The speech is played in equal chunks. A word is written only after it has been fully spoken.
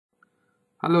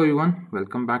Hello everyone,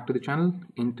 welcome back to the channel.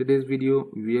 In today's video,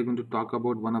 we are going to talk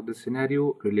about one of the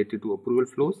scenario related to approval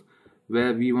flows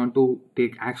where we want to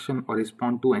take action or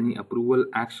respond to any approval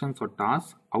actions or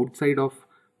tasks outside of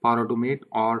PowerAutomate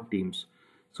or Teams.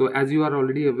 So as you are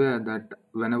already aware that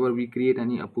whenever we create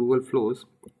any approval flows,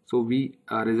 so we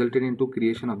resulted into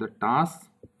creation of the tasks.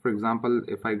 For example,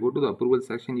 if I go to the approval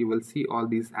section, you will see all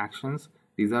these actions.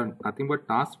 These are nothing but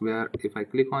tasks where if I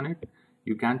click on it,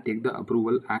 you can take the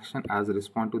approval action as a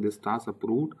response to this task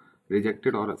approved,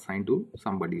 rejected or assigned to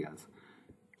somebody else.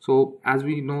 So as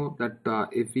we know that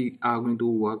if we are going to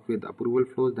work with approval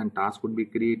flows, then tasks would be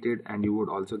created and you would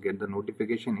also get the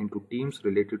notification into Teams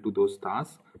related to those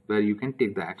tasks where you can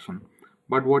take the action.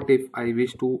 But what if I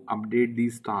wish to update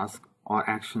these tasks or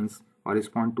actions or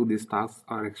respond to these tasks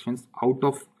or actions out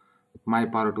of my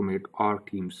PowerAutomate or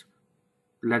Teams?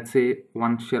 Let's say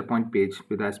one SharePoint page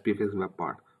with a SPFX web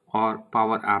part or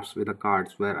Power Apps with the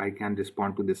cards where I can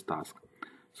respond to this task.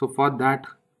 So for that,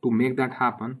 to make that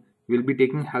happen, we'll be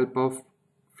taking help of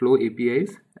Flow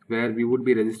APIs where we would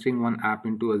be registering one app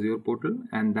into Azure portal,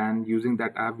 and then using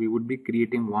that app we would be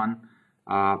creating one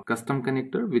custom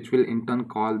connector which will in turn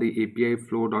call the API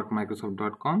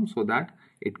flow.microsoft.com so that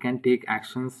it can take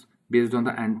actions based on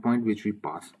the endpoint which we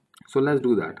pass. So let's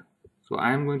do that. So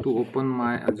I am going to open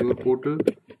my Azure portal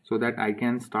so that I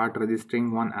can start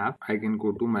registering one app. I can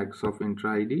go to Microsoft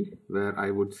Intra ID where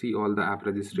I would see all the app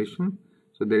registration.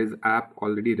 So there is app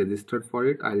already registered for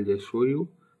it. I'll just show you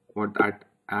what that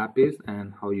app is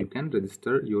and how you can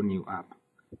register your new app.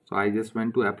 So I just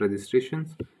went to app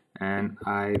registrations and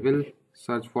I will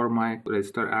search for my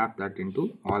register app, that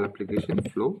into all application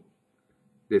flow,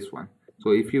 this one.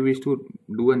 So if you wish to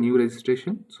do a new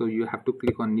registration, so you have to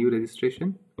click on new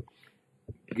registration,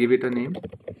 give it a name,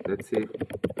 let's say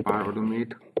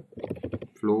PowerAutomate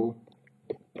flow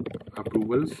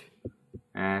approvals,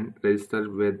 and register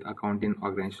with account in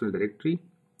organizational directory.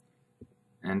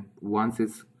 And once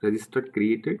it's registered,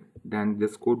 created, then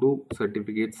just go to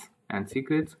certificates and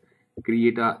secrets,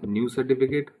 create a new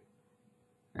certificate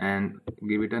and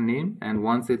give it a name. And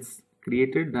once it's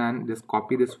created, then just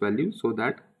copy this value so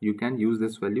that you can use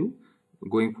this value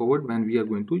going forward when we are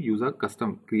going to use a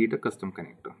create a custom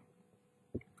connector.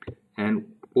 And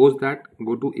post that,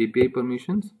 go to API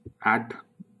permissions, add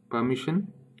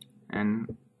permission,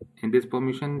 and in this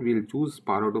permission we'll choose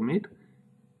PowerAutomate.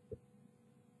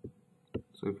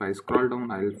 So if I scroll down,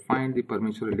 I'll find the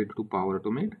permission related to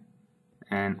PowerAutomate,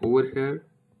 and over here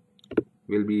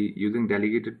we'll be using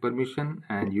delegated permission,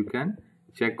 and you can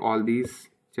check all these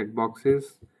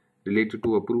checkboxes related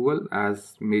to approval,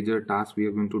 as major task we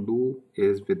are going to do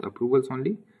is with approvals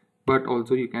only, but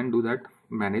also you can do that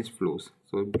manage flows.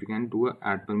 So you can do a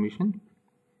add permission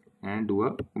and do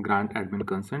a grant admin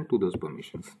consent to those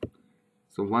permissions.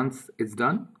 So once it's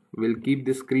done, we'll keep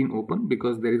this screen open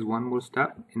because there is one more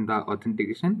step in the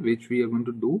authentication which we are going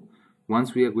to do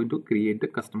once we are going to create the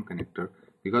custom connector,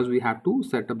 because we have to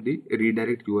set up the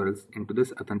redirect URLs into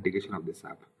this authentication of this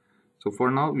app. So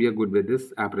for now we are good with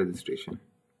this app registration.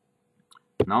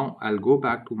 Now I'll go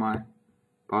back to my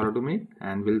PowerAutomate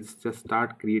and we'll just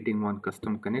start creating one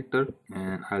custom connector,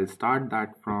 and I'll start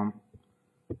that from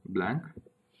blank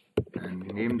and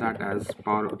name that as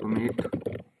PowerAutomate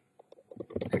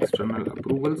external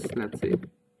approvals, let's say.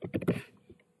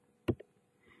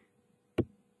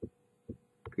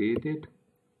 Create it,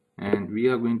 and we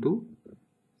are going to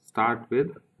start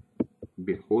with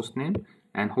host name,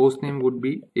 and host name would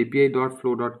be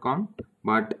api.flow.com,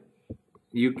 but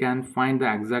you can find the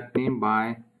exact name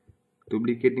by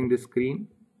duplicating the screen,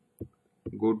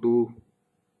 go to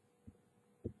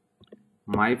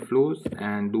my flows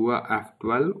and do a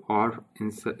F12 or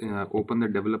open the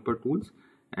developer tools,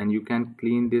 and you can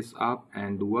clean this up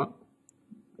and do a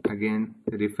again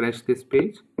refresh this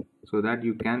page so that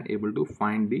you can able to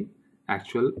find the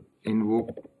actual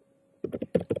invoke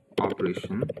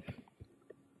operation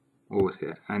over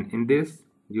here. And in this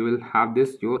you will have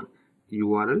this your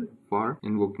URL for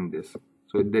invoking this.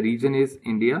 So the region is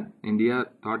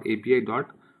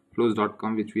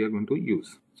india.api.flows.com, which we are going to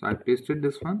use. So I pasted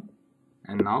this one,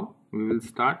 and now we will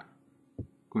start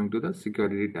going to the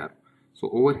security tab. So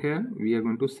over here we are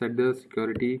going to set the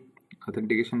security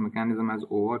authentication mechanism as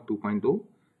OAuth 2.0,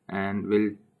 and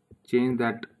we'll change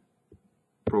that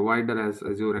provider as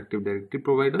Azure Active Directory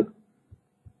provider.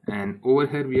 And over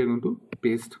here we are going to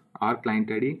paste our client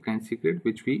ID, client secret,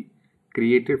 which we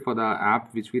created for the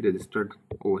app which we registered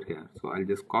over here. So I'll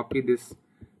just copy this,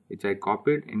 which I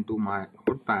copied, into my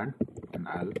notepad, and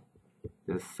I'll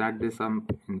just set this up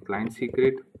in client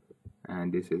secret,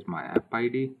 and this is my app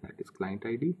ID, that is client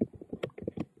ID,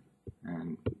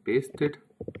 and paste it,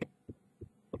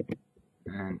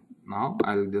 and now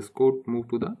I'll just move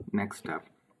to the next step.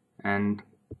 And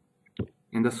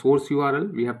in the source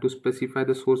URL, we have to specify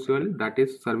the source URL, that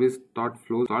is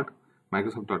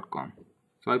service.flows.microsoft.com.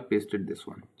 So I pasted this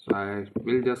one. So I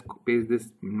will just paste this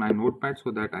in my notepad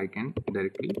so that I can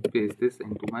directly paste this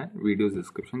into my video's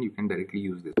description. You can directly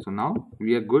use this. So now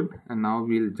we are good, and now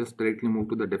we'll just directly move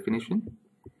to the definition.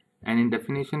 And in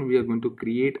definition, we are going to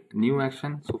create new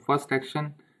action. So first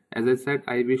action, as I said,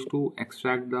 I wish to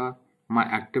extract my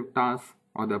active tasks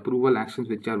or the approval actions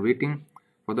which are waiting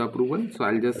for the approval. So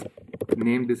I'll just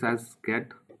name this as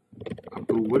get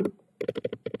approval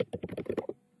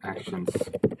actions,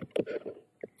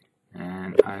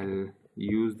 and I'll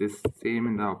use this same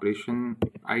in the operation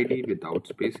ID without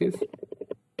spaces.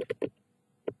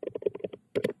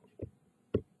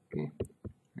 Okay,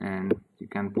 and you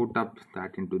can put up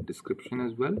that into description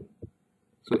as well.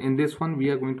 So in this one, we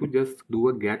are going to just do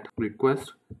a get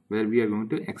request where we are going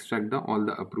to extract all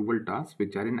the approval tasks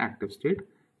which are in active state.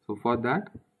 So for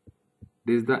that,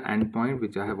 this is the endpoint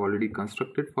which I have already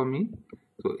constructed for me.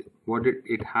 So what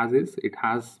it has is, it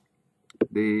has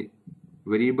the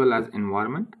variable as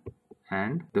environment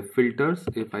and the filters.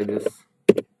 If I just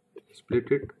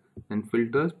split it, then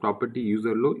filters property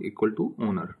userRole equal to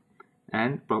owner,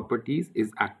 and properties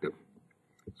is active.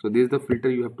 So this is the filter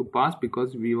you have to pass,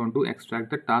 because we want to extract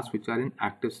the tasks which are in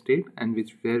active state and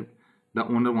where the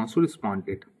owner wants to respond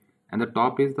to it. And the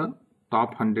top is the top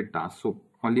 100 tasks. So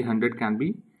only 100 can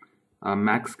be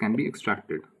max can be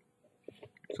extracted.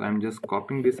 So I'm just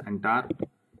copying this entire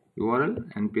URL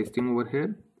and pasting over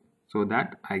here so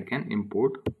that I can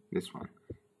import this one.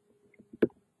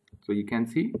 So you can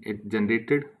see it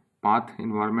generated path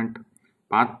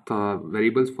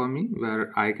variables for me,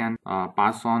 where I can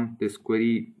pass on this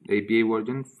query API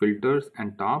version, filters,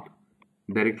 and top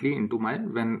directly into my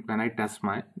when I test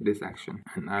this action.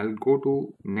 And I'll go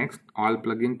to next, all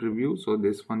plugin preview. So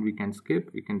this one we can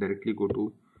skip. We can directly go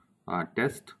to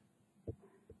test,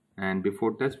 and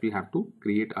before test we have to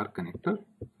create our connector.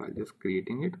 So I'm just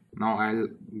creating it. Now I'll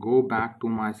go back to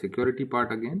my security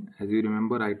part again. As you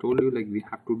remember, I told you, like, we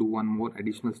have to do one more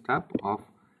additional step of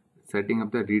setting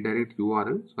up the redirect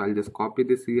URL. So I'll just copy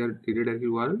this here redirect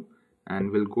URL,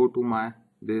 and we'll go to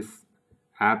this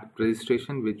app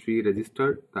registration which we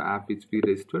registered, the app which we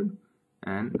registered,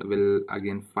 and we'll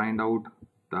again find out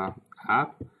the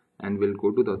app, and we'll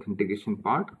go to the authentication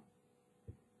part,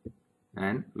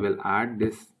 and we'll add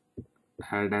this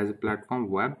add as a platform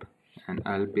web, and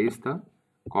I'll paste the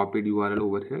copied URL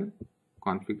over here,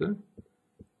 configure.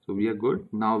 So we are good.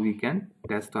 Now we can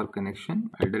test our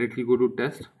connection. I'll directly go to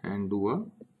test and do a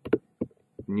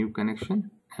new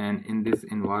connection, and in this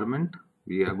environment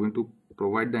we are going to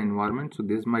provide the environment. So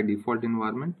this is my default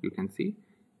environment. You can see,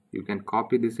 you can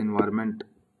copy this environment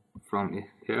from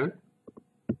here,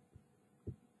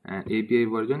 and API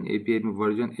version is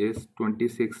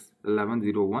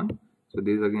 26.11.01. so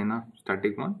this is again a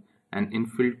static one. And in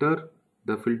filter,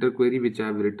 the filter query which I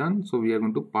have written, so we are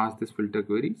going to pass this filter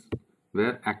queries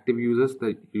where active users,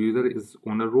 the user is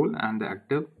owner role, and the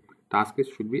active task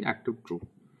should be active true,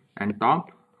 and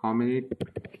top, how many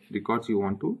records you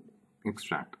want to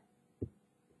extract.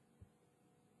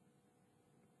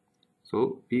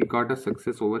 So we got a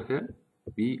success over here.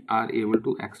 We are able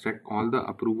to extract all the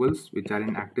approvals which are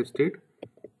in active state,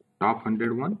 top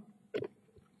 101.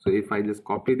 So if I just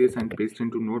copy this and paste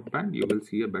into notepad, you will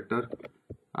see a better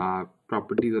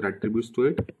properties or attributes to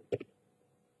it.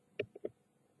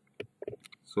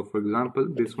 So for example,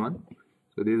 this one,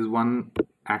 so this is one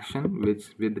action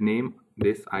which with name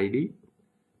this ID,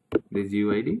 this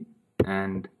UID,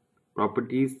 and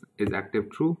properties is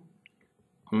active true.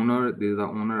 Owner, this is the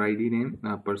owner ID name,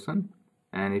 person.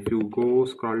 And if you go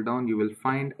scroll down, you will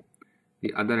find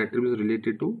the other attributes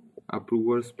related to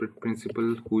approvers,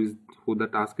 principal, who the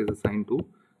task is assigned to,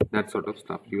 that sort of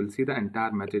stuff. You will see the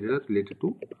entire metadata related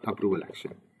to approval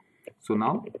action. So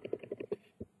now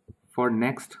for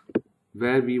next,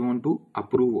 where we want to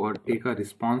approve or take a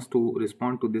respond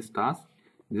to this task,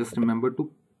 just remember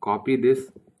to copy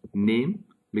this name,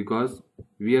 because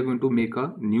we are going to make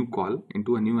a new call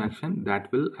into a new action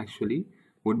that will actually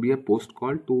would be a post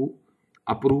call to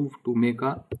approve, to make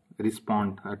a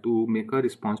response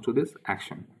to this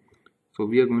action. So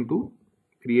we are going to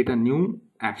create a new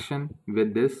action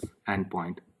with this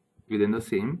endpoint within the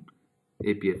same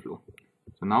API flow.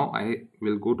 So now I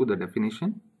will go to the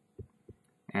definition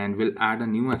and will add a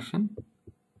new action,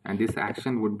 and this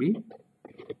action would be,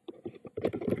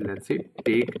 let's say,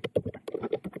 take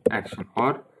action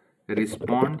or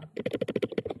respond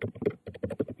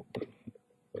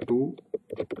to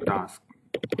task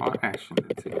or action,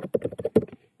 let's say.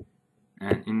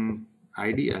 And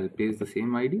ID, I'll paste the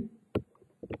same ID,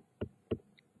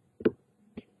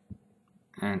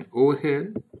 and over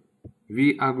here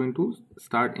we are going to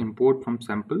start import from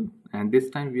sample, and this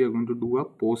time we are going to do a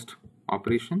post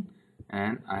operation,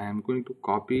 and I am going to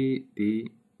copy the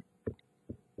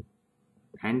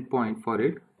endpoint for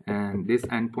it, and this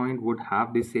endpoint would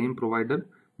have the same provider,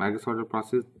 Microsoft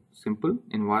Process Simple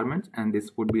environments, and this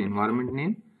would be environment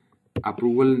name,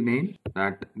 approval name,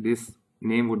 that this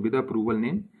name would be the approval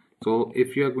name. So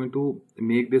if you are going to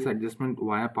make this adjustment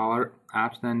via Power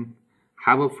Apps, then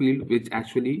have a field which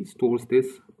actually stores this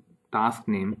task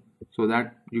name so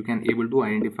that you can able to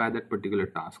identify that particular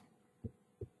task.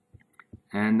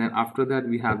 And then after that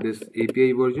we have this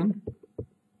API version.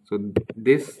 So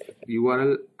this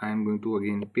URL I am going to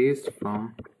again paste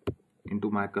from into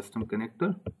my custom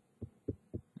connector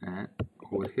and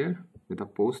over here with a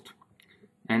post.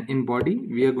 And in body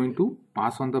we are going to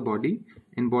pass on the body.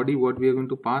 In body what we are going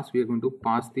to pass, we are going to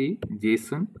pass the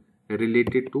JSON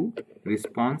related to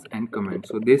response and comment.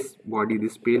 So this body,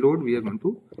 this payload we are going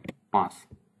to pass,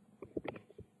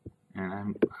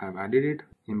 and I have added it,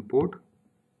 import,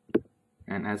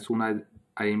 and as soon as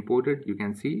I import it, you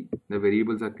can see the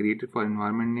variables are created for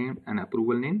environment name and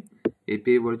approval name,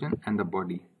 API version, and the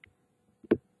body.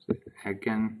 So I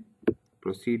can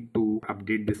proceed to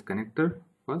update this connector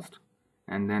first,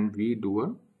 and then we do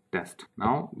a test.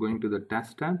 Now going to the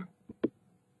test tab,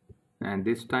 and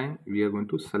this time we are going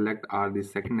to select the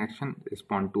second action,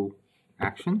 respond to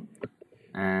action,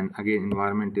 and again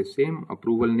environment is same,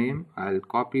 approval name, I'll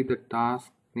copy the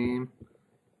task name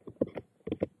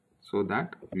so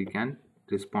that we can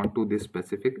respond to this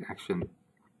specific action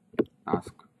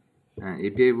task. And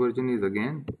API version is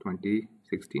again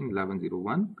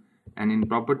 2016-1101, and in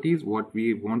properties what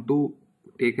we want to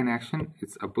take an action,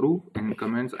 it's approve, and in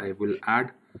comments I will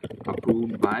add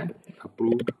approved by,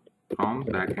 approved from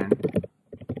backend,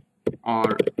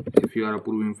 or if you are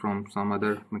approving from some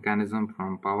other mechanism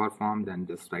from Power Form, then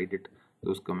just write it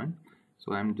those comments.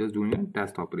 So I'm just doing a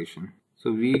test operation.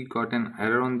 So we got an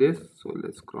error on this, so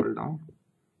let's scroll down.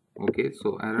 Okay,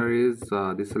 so error is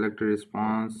the selected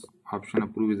response option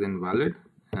approve is invalid,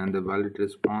 and the valid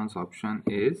response option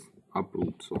is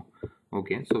approved. So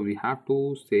okay, so we have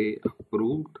to say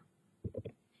approved,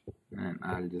 and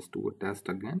I'll just do a test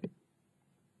again.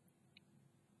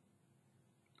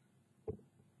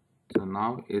 So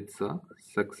now it's a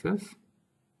success.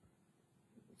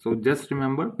 So just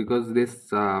remember, because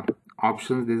this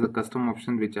options, there's a custom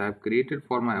option which I have created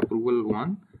for my approval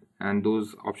one, and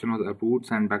those option was approved,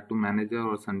 send back to manager,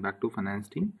 or send back to finance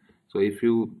team. So if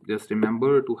you just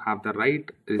remember to have the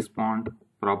right respond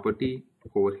property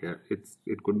over here,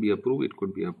 it could be approved, it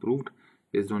could be approved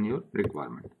based on your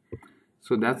requirement.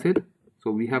 So that's it.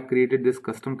 So we have created this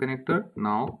custom connector.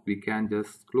 Now we can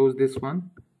just close this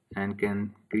one and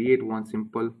can create one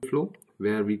simple flow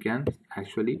where we can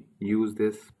actually use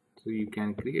this. So you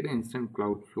can create an instant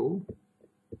cloud flow,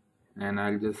 and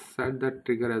I'll just set that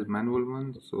trigger as manual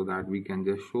one so that we can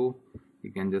just show,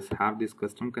 we can just have this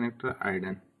custom connector, add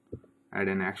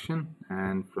an action,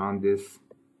 and from this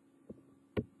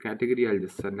category I'll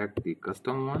just select the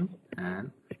custom one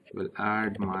and will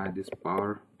add this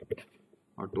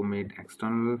PowerAutomate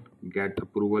external get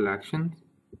approval actions,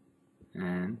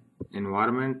 and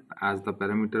environment as the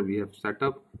parameter we have set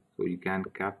up. So you can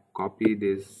copy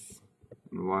this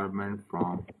environment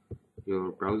from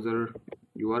your browser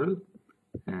URL,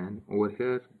 and over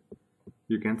here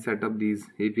you can set up these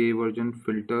API version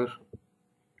filter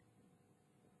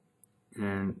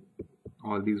and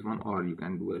all these one, or you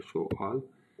can do a show all.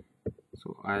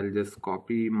 So I'll just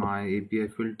copy my API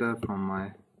filter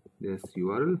from this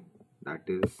URL, that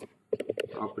is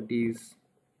properties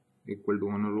equal to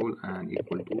userRole and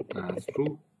equal to as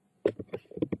true,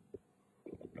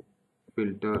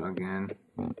 filter again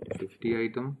 50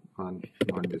 item,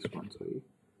 not this one, sorry,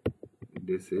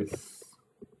 this is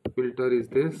filter is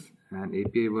this, and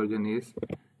API version is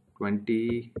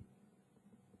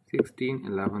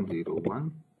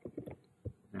 2016-1101,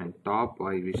 and top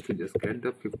I wish to just get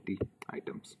the 50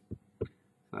 items.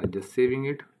 So I'm just saving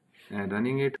it and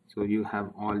running it. So you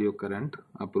have all your current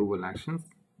approval actions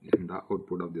in the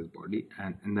output of this body,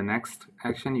 and in the next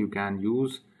action you can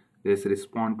use this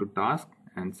respond to task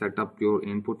and set up your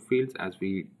input fields as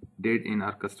we did in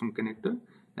our custom connector,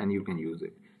 and you can use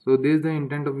it. So this is the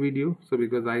intent of video. So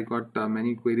because I got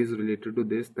many queries related to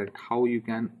this, that how you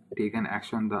can take an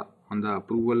action on the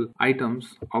approval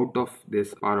items out of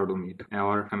this PowerAutomate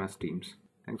or MS Teams.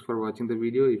 Thanks for watching the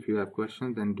video. If you have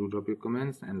questions, then do drop your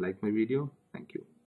comments and like my video. Thank you.